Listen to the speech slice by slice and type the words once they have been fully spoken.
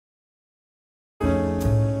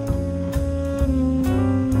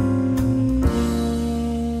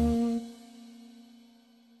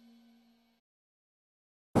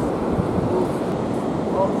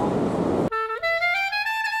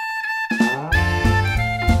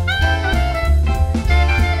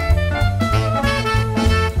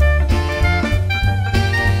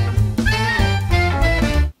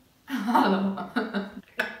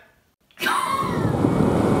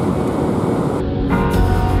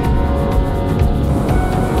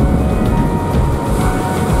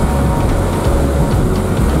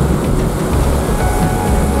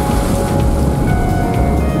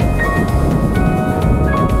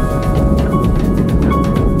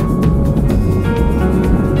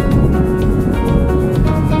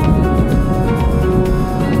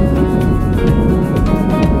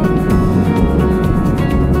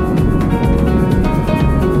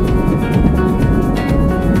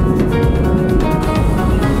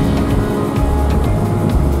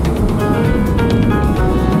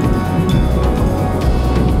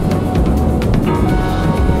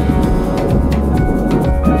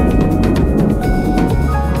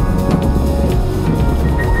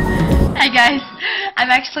guys, I'm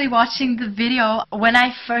actually watching the video. When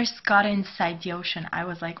I first got inside the ocean, I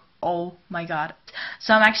was like, oh my god.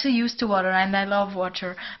 So I'm actually used to water and I love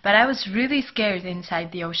water, but I was really scared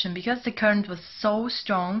inside the ocean because the current was so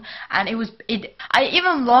strong, and I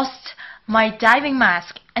even lost my diving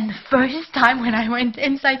mask, and the first time when I went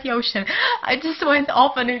inside the ocean, I just went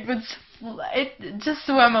off and it just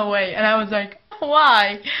swam away, and I was like,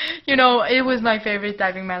 why? You know, it was my favorite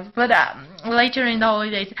diving mask. But later in the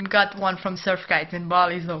holidays, I got one from Surfcamp in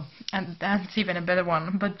Bali, so and that's even a better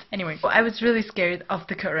one. But anyway, I was really scared of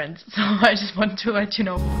the current, so I just want to let you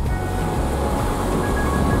know.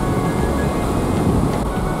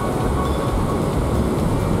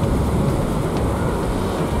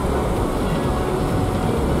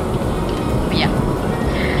 But yeah,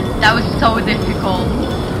 that was so difficult.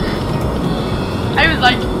 I was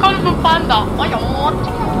like, Kung Fu Panda.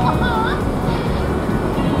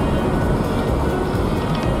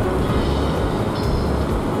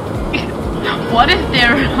 What is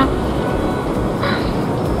there?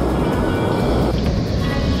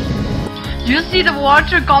 Do you see the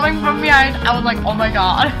water coming from behind? I was like, oh my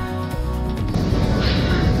god.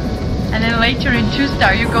 And then later in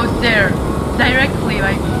 2-star, you go there directly,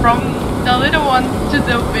 like from the little ones to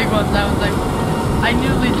the big ones. I was like, I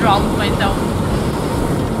nearly drowned myself.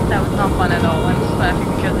 That was not fun at all. I'm just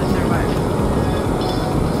laughing because I survived.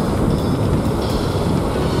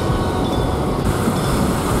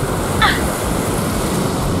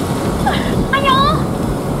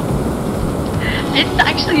 It's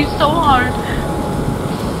actually so hard.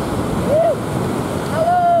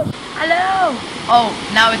 Hello! Hello! Oh,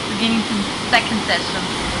 now it's beginning to the second session.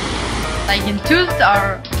 Like in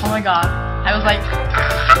 2-star, oh my god. I was like...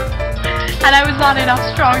 And I was not enough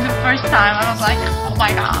strong the first time. I was like, oh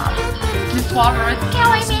my god. This water is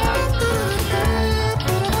killing me.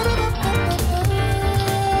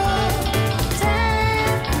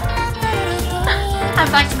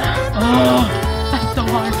 I'm like, oh, that's so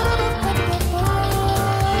hard.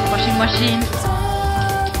 Washing machine.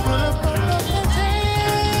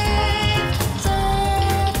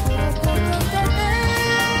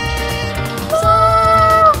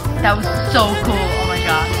 That was so cool, oh my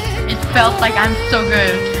god. It felt like I'm so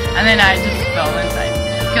good, and then I just fell inside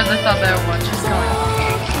because I thought the watch was going.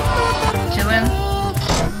 Chillin'.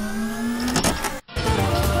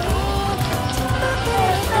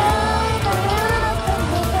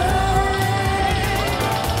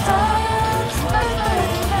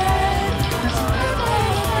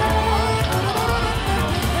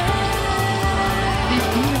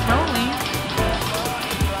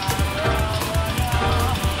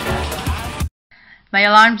 My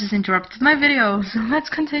alarm just interrupted my video, so let's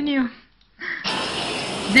continue.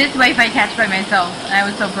 This wave I catch by myself, and I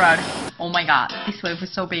was so proud. Oh my god, this wave was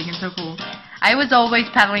so big and so cool. I was always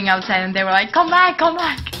paddling outside and they were like, come back, come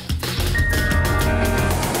back.